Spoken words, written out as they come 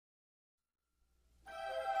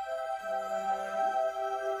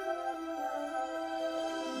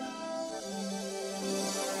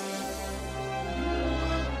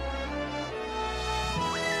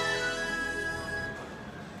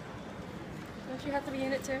Don't you have to be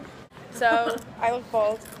in it too? So, I look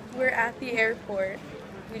bald. We're at the airport.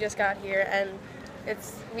 We just got here and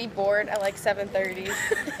we board at like 7:30.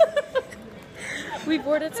 We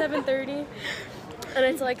board at 7:30 and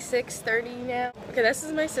it's like 6:30 now. Okay, this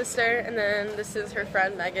is my sister and then this is her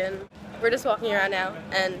friend Megan. We're just walking around now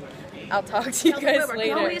and I'll talk to you guys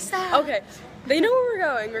later. Okay, they know where we're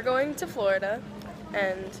going. We're going to Florida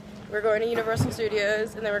and we're going to Universal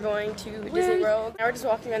Studios and then we're going to Disney World. Now we're just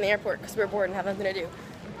walking around the airport because we're bored and have nothing to do.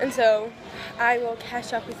 And so I will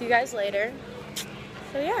catch up with you guys later.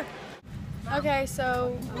 So yeah. Okay,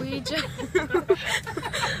 so we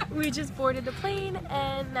just boarded the plane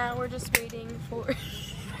and now we're just waiting for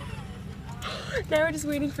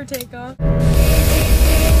takeoff.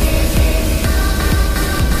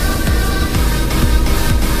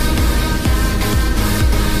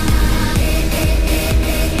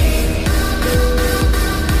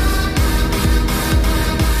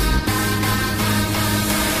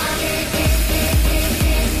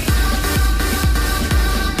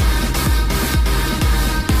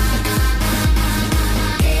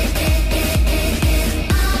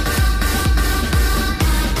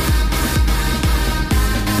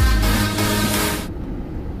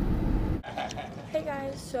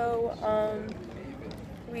 So,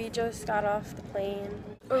 we just got off the plane.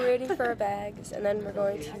 We're waiting for our bags, and then we're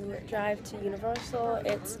going to drive to Universal.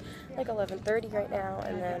 It's like 11:30 right now,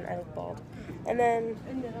 and then I look bald. And then,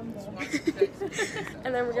 and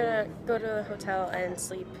then we're gonna go to the hotel and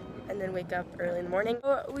sleep, and then wake up early in the morning.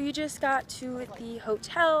 So we just got to the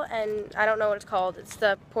hotel, and I don't know what it's called. It's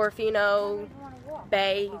the Portofino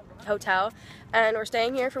Bay Hotel, and we're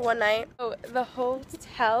staying here for one night. So the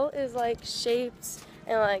hotel is like shaped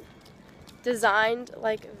and like designed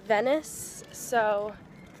like Venice, so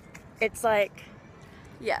it's like,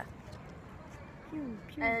 yeah.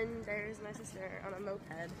 And there's my sister on a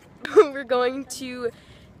moped. We're going to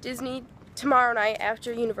Disney tomorrow night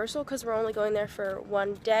after Universal because we're only going there for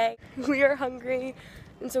one day. We are hungry,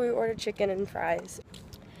 and so we ordered chicken and fries.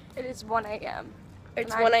 It is 1 a.m.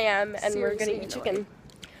 It's 1 a.m. and we're gonna eat chicken.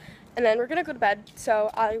 And then we're gonna go to bed, so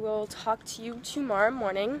I will talk to you tomorrow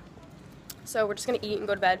morning. So we're just gonna eat and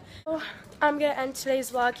go to bed. So I'm gonna end today's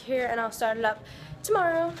vlog here and I'll start it up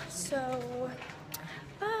tomorrow. So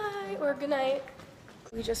bye or good night.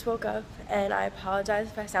 We just woke up and I apologize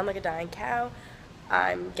if I sound like a dying cow.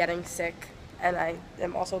 I'm getting sick and I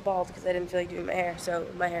am also bald because I didn't feel like doing my hair, so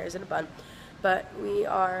my hair is in a bun. But we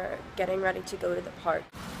are getting ready to go to the park.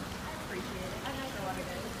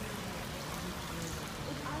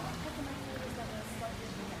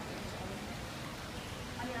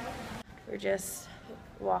 We're just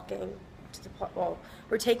walking to the park. Well,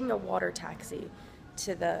 we're taking a water taxi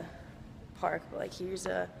to the park. But like, here's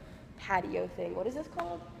a patio thing. What is this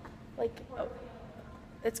called? Like, oh,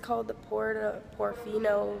 it's called the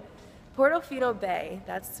Portofino Bay.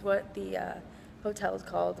 That's what the hotel is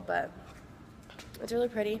called. But it's really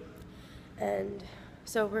pretty. And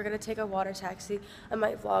so we're gonna take a water taxi. I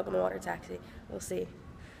might vlog on a water taxi. We'll see.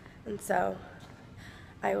 And so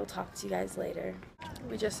I will talk to you guys later.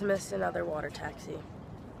 We just missed another water taxi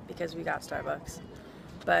because we got Starbucks.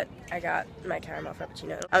 But I got my caramel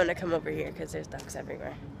frappuccino. I'm gonna come over here because there's ducks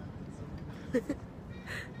everywhere. Do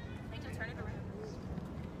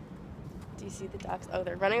you see the ducks? Oh,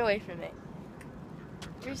 they're running away from me.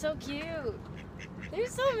 You're so cute.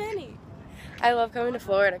 There's so many. I love coming to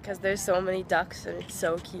Florida because there's so many ducks and it's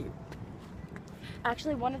so cute.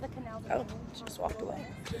 Actually, one of the canals. Oh, she just walked away.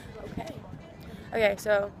 Okay. Okay,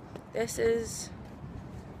 so this is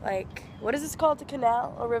like, what is this called? The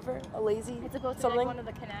canal? A river? A lazy? It's supposed to something? be like one of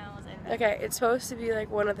the canals. Okay, it's supposed to be like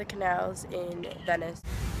one of the canals in Venice.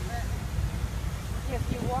 If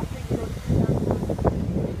you walk in, you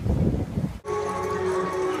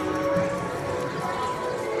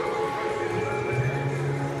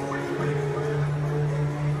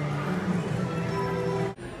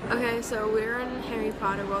Okay, so we're in Harry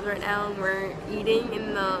Potter World right now and we're eating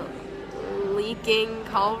in the leaking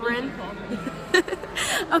cauldron.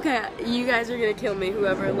 Okay, you guys are gonna kill me,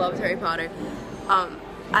 whoever loves Harry Potter.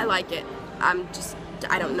 I like it. I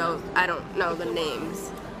don't know the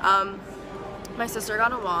names. My sister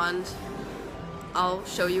got a wand. I'll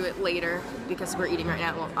show you it later because we're eating right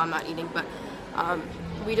now. Well, I'm not eating, but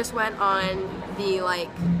we just went on the like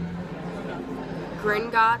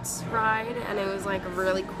Gringotts ride and it was like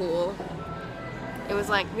really cool. It was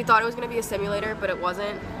like, we thought it was gonna be a simulator, but it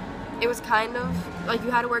wasn't. It was kind of like you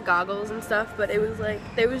had to wear goggles and stuff, but it was like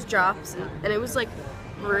there was drops and it was like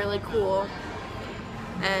really cool.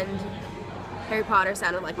 And Harry Potter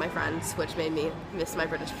sounded like my friends, which made me miss my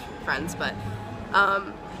British friends. But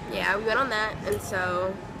yeah, we went on that, and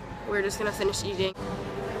so we're just gonna finish eating.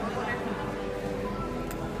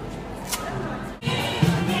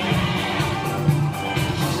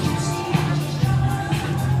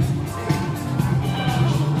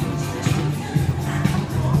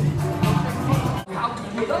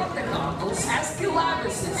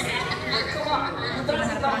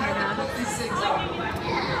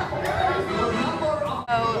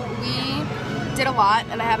 So we did a lot,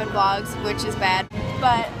 and I haven't vlogged, which is bad.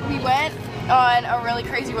 But we went on a really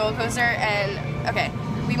crazy roller coaster, and okay,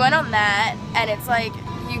 we went on that, and it's like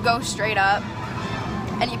you go straight up,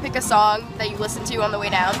 and you pick a song that you listen to on the way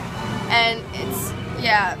down, and it's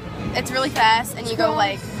really fast, and you go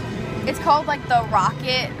like, it's called like the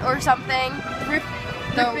Rocket or something. Rip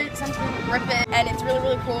it, and it's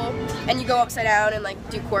really cool, and you go upside down and like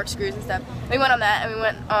do corkscrews and stuff. We went on that, and we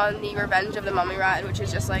went on the Revenge of the Mummy ride, which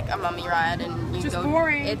is just like a mummy ride, and you go.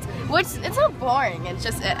 Boring. It's not boring. It's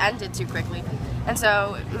just it ended too quickly, and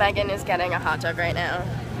so Megan is getting a hot dog right now.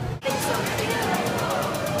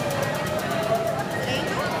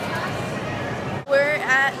 We're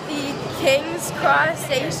at the King's Cross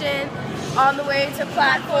station on the way to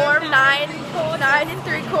platform 9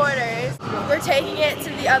 3/4. We're taking it to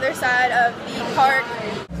the other side of the park.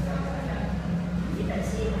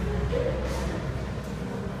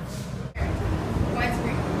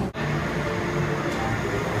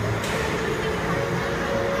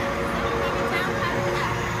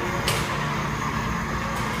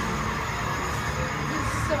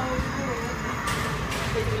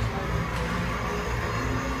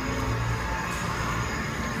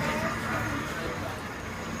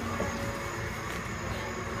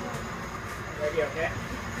 Ready, okay?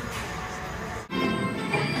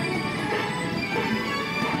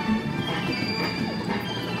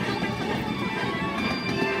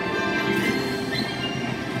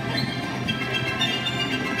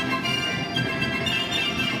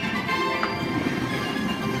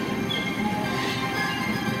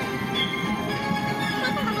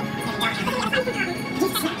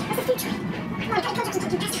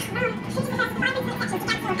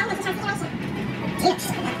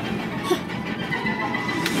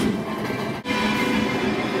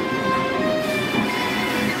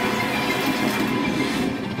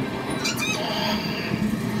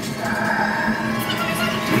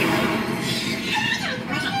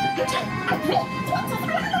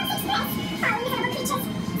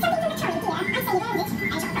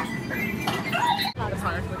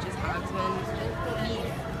 Which is Hogsman.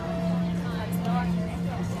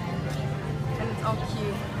 And it's all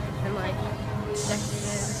cute and like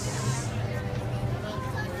decorative.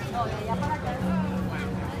 Oh,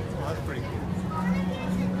 that's pretty cool.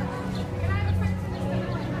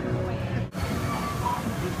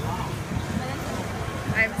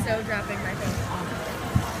 I'm so dropping my phone.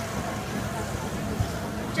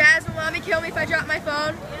 Jazz, will mommy kill me if I drop my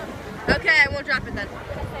phone? Okay, I won't drop it then.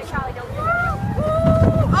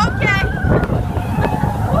 Okay.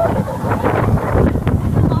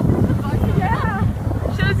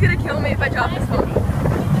 She was gonna kill me if I drop this phone.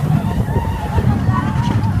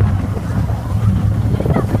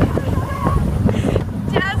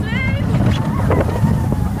 Jasmine!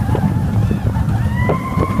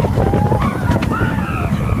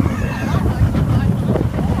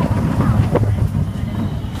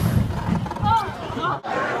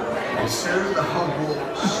 Consider the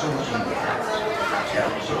Hogwarts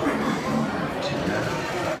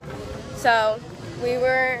So, we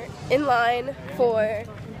were in line for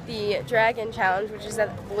the Dragon Challenge, which is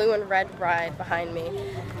that blue and red ride behind me.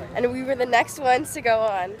 And we were the next ones to go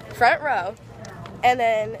on, front row. And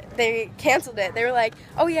then they canceled it. They were like,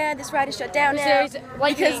 oh yeah, this ride is shut down now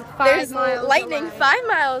because there's lightning 5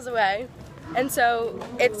 miles away. And so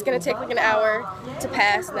it's gonna take like an hour to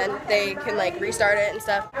pass, and then they can like restart it and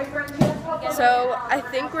stuff. So I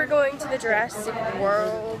think we're going to the Jurassic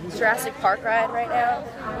Park ride right now,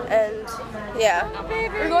 and yeah,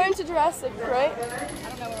 we're going to Jurassic, right? I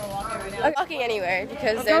don't know where we're walking right now. I'm walking anywhere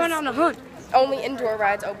because there's on the hood. only indoor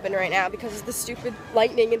rides open right now because of the stupid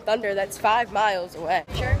lightning and thunder that's 5 miles away.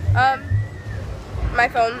 Sure. My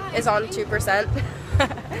phone is on 2%.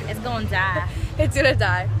 It's gonna die. It's gonna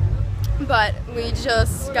die. But we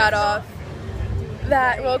just got off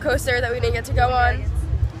that roller coaster that we didn't get to go on,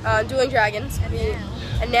 Dueling Dragons.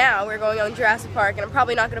 And now we're going on Jurassic Park, and I'm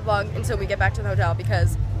probably not gonna vlog until we get back to the hotel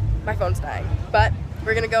because my phone's dying. But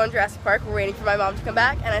we're gonna go on Jurassic Park. We're waiting for my mom to come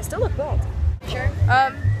back, and I still look bald. Sure.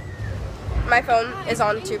 My phone is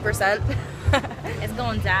on 2%. It's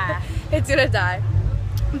gonna die. It's gonna die.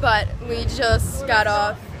 But we just got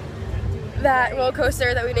off that roller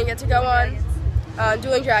coaster that we didn't get to go on,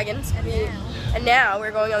 Dueling Dragons. And now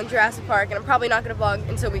we're going on Jurassic Park, and I'm probably not going to vlog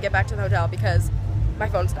until we get back to the hotel because my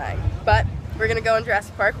phone's dying. But we're going to go on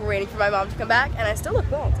Jurassic Park. We're waiting for my mom to come back, and I still look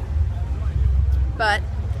bald. But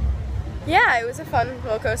yeah, it was a fun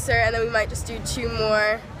roller coaster, and then we might just do two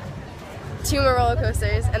more roller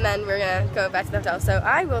coasters, and then we're going to go back to the hotel. So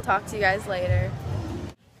I will talk to you guys later.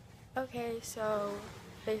 Okay, so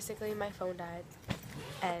basically my phone died,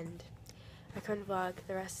 and I couldn't vlog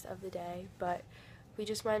the rest of the day, but we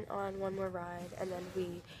just went on one more ride, and then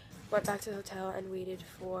we went back to the hotel and waited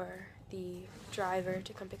for the driver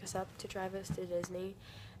to come pick us up to drive us to Disney.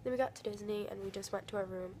 Then we got to Disney, and we just went to our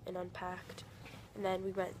room and unpacked, and then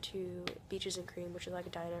we went to Beaches and Cream, which is like a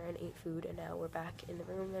diner, and ate food, and now we're back in the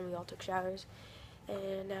room, and we all took showers,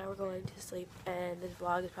 and now we're going to sleep, and this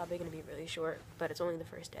vlog is probably going to be really short, but it's only the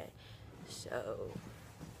first day, so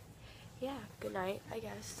yeah, good night, I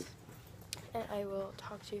guess. And I will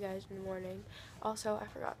talk to you guys in the morning. Also, I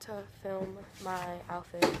forgot to film my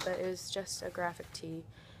outfit, but it was just a graphic tee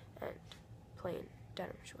and plain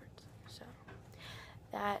denim shorts. So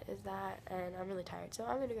that is that, and I'm really tired, so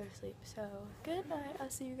I'm gonna go to sleep. So good night. I'll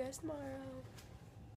see you guys tomorrow.